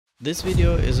This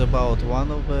video is about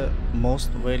one of the most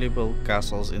valuable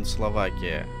castles in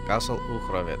Slovakia, Castle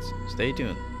Uhrovec. Stay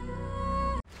tuned.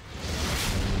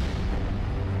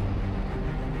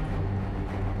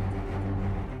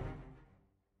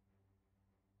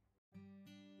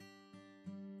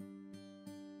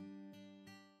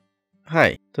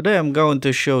 Hi, today I'm going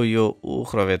to show you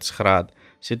Uhrovec Hrad,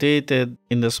 situated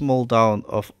in the small town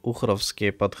of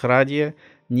Uhrovsky Podhradie,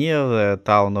 near the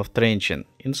town of Trencin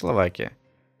in Slovakia.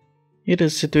 It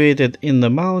is situated in the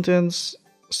mountains,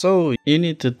 so you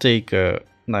need to take a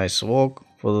nice walk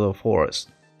through the forest.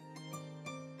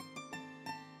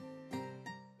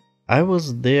 I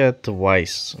was there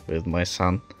twice with my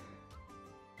son.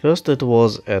 First it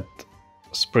was at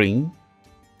spring,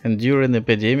 and during the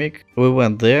epidemic we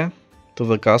went there to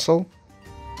the castle,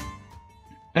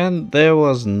 and there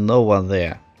was no one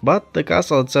there, but the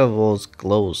castle itself was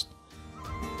closed.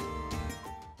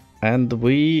 And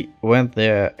we went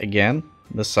there again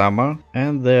the summer,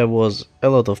 and there was a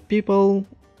lot of people,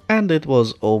 and it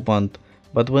was opened,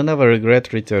 but we never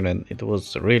regret returning. It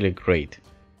was really great.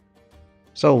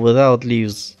 So without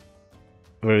leaves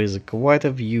there is quite a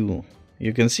view.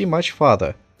 You can see much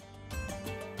farther.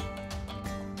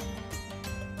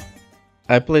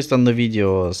 I placed on the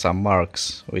video some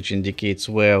marks which indicates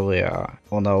where we are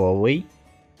on our way,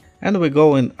 and we're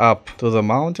going up to the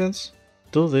mountains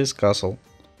to this castle.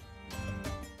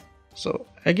 So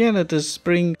again it is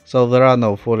spring, so there are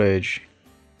no foliage,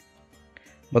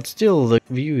 but still the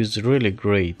view is really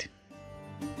great.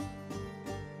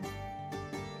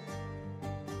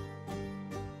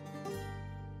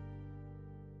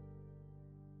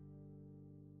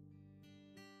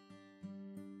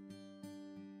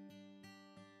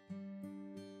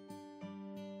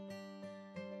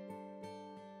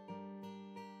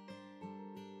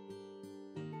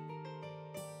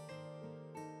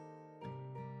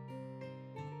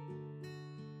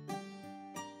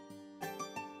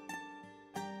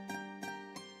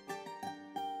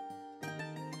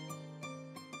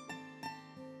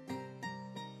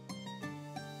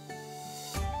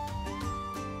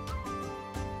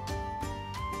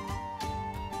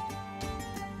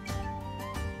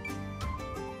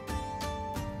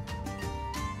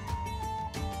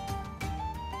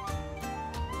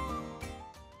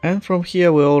 And from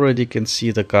here we already can see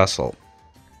the castle.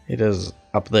 It is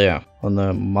up there on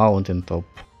the mountain top.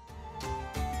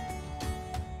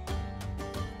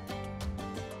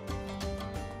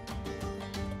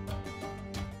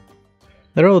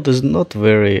 The road is not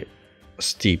very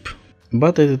steep,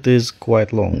 but it is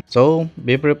quite long, so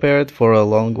be prepared for a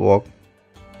long walk.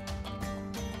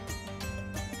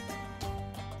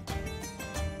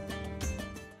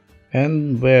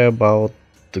 And we're about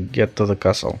to get to the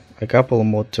castle. A couple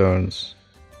more turns.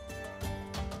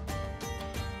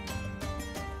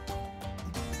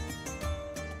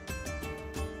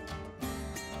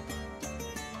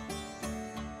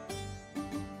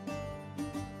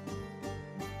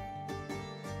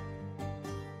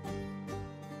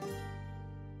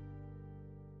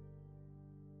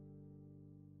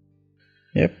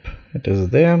 Yep, it is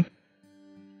there.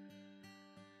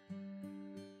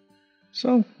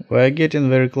 So, we're getting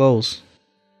very close.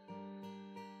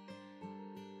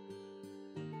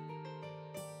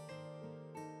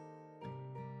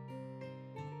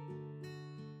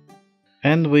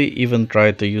 And we even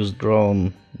tried to use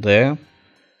drone there,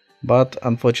 but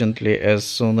unfortunately as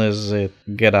soon as it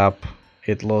get up,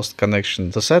 it lost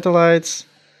connection to satellites,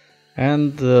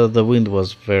 and the wind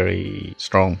was very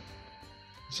strong,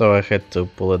 so I had to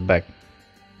pull it back.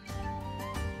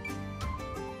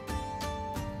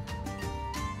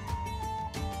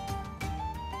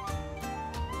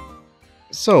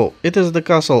 So, it is the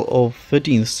castle of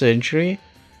 13th century,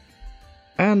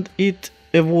 and it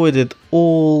avoided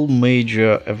all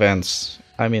major events,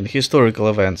 I mean historical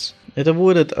events. It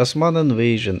avoided Osman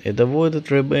invasion, it avoided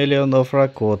rebellion of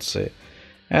Rakotsi,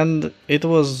 and it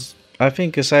was, I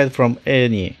think, aside from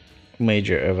any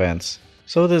major events.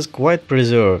 So it is quite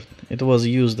preserved. It was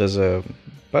used as a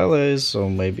palace or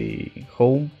maybe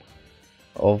home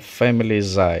of family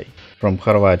Zai from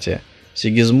Хорватия.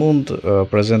 Sigismund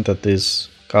presented this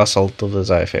castle to the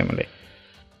Zai family.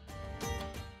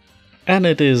 And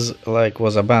it is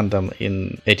was abandoned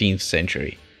in 18th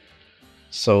century.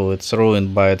 So it's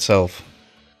ruined by itself.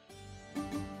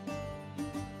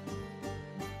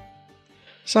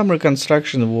 Some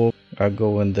reconstruction work are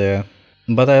going there.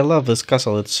 But I love this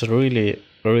castle, it's really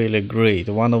great,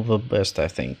 one of the best I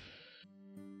think.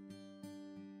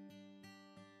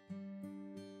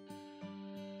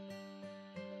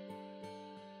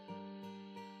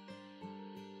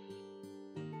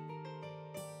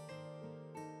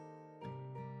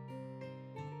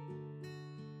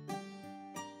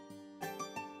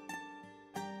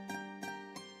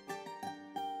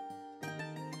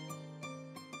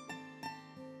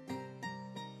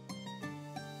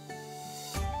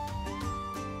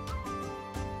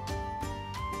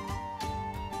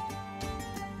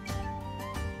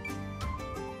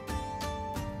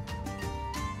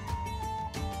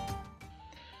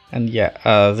 And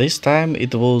yeah, this time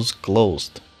it was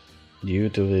closed due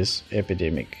to this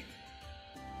epidemic.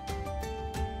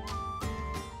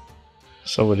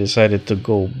 So we decided to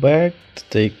go back to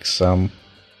take some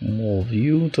more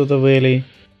view to the valley.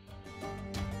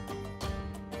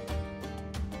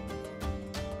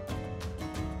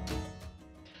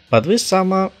 But this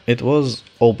summer it was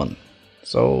open,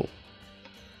 so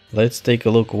let's take a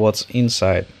look what's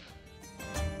inside.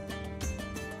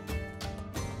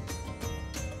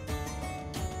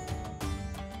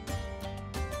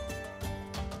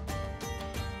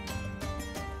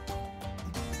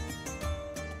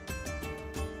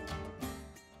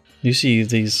 You see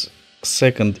this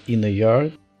second inner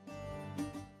yard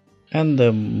and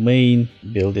the main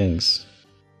buildings.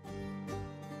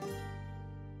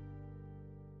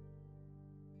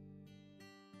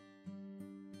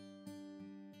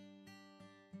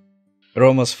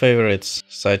 Roma's favorites,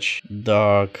 such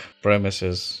dark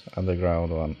premises,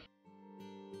 underground one.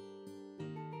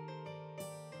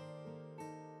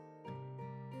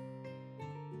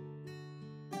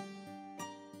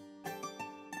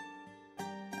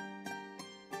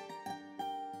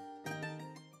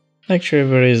 Actually,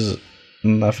 there is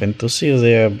nothing to see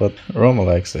there, but Roma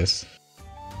likes this.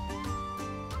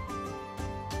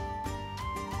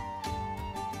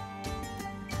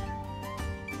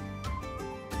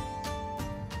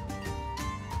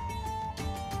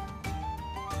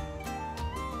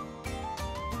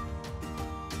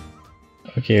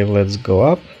 Okay, let's go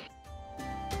up.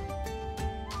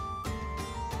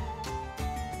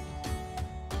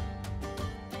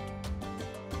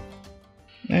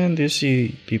 And you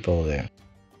see people there.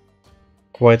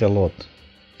 Quite a lot,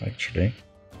 actually.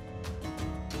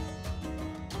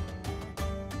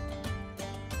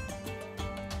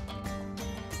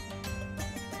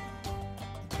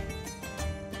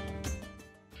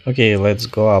 Okay, let's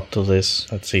go up to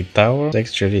this, let's say, tower. It's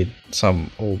actually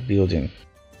some old building.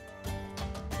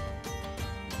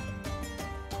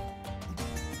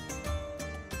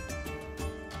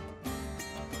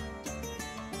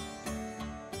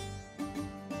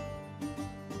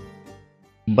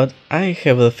 But I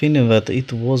have a feeling that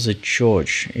it was a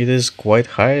church. It is quite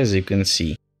high, as you can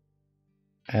see.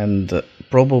 And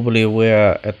probably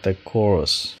we're at the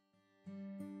chorus.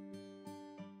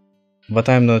 But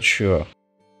I'm not sure.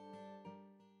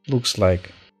 Looks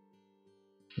like.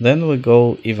 Then we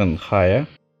go even higher.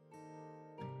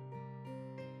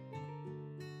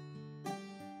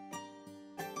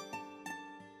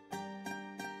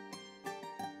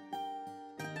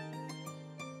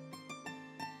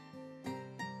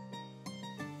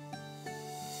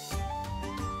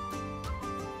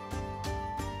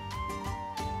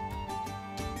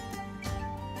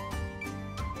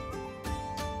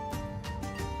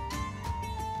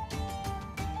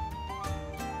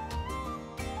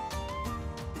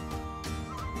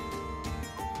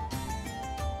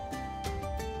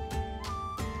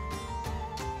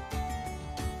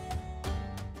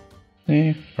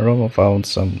 Roma found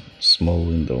some small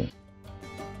window.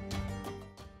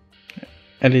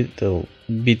 A little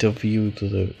bit of view to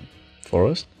the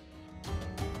forest.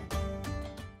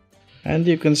 And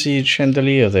you can see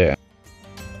chandelier there.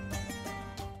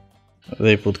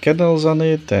 They put candles on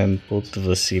it and put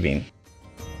the ceiling.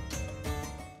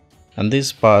 And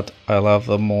this part I love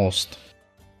the most.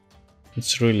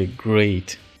 It's really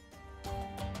great.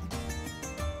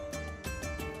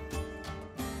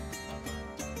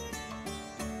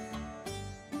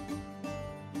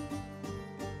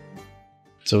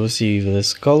 So we see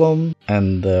this column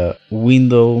and the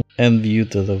window and view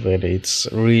to the valley. It's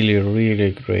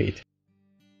really great.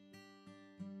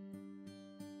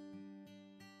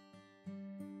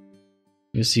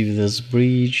 You see this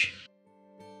bridge.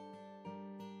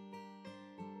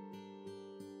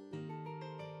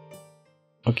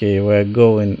 Okay, we're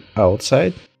going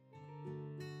outside.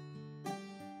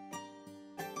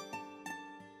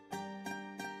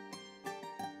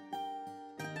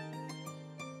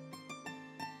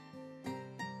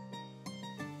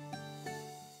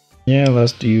 Yeah,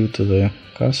 last view to the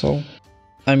castle.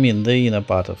 I mean the inner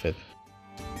part of it.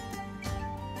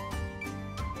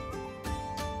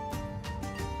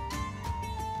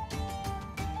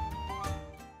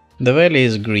 The valley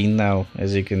is green now,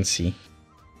 as you can see.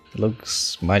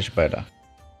 Looks much better.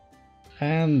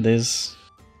 And this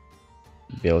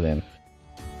building.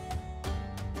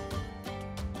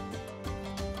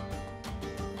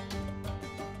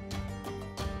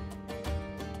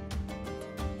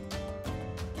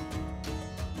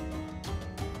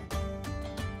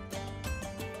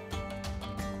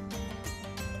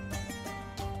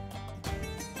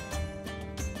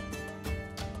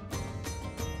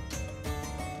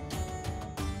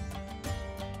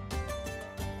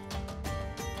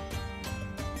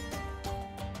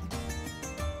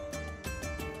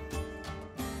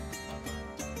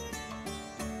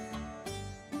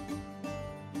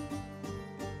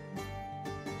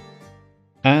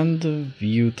 and the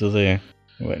view to the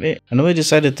valley. And we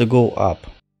decided to go up.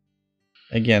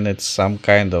 Again, it's some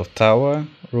kind of tower,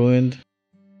 ruined,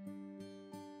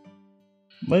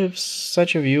 with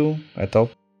such a view at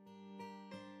top.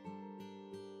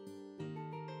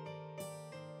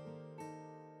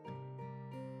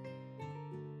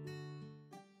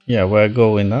 Yeah, we're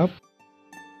going up.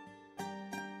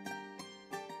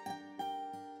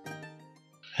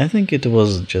 I think it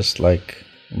was just like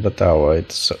the tower,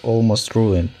 it's almost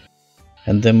ruined.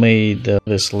 And they made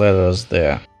these letters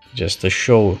there, just to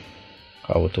show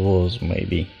how it was,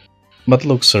 maybe. But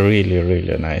looks really,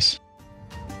 really nice.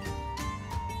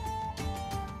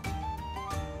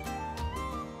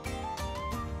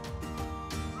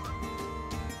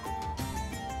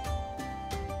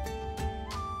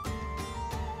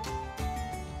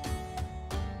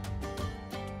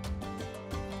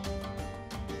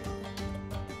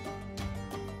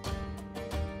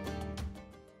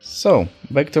 So,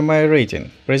 back to my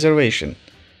rating. Preservation.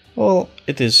 Well,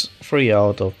 it is 3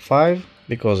 out of 5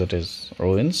 because it is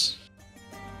ruins.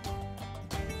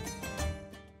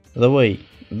 The way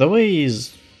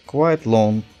is quite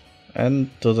long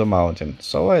and to the mountain,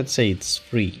 so I'd say it's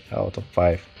 3 out of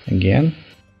 5 again.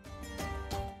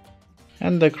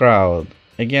 And the crowd.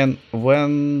 Again,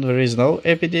 when there is no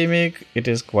epidemic, it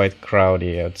is quite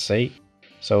crowded, I'd say.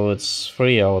 So it's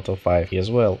 3 out of 5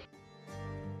 as well.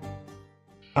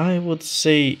 I would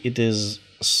say it is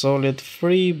solid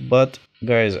 3, but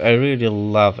guys, I really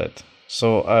love it.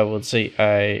 So I would say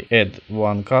I add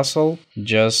 1 castle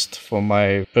just for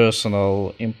my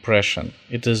personal impression.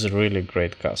 It is a really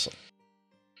great castle.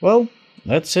 Well,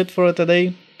 that's it for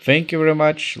today. Thank you very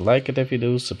much. Like it if you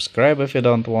do, subscribe if you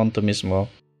don't want to miss more.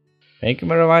 Thank you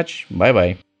very much. Bye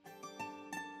bye.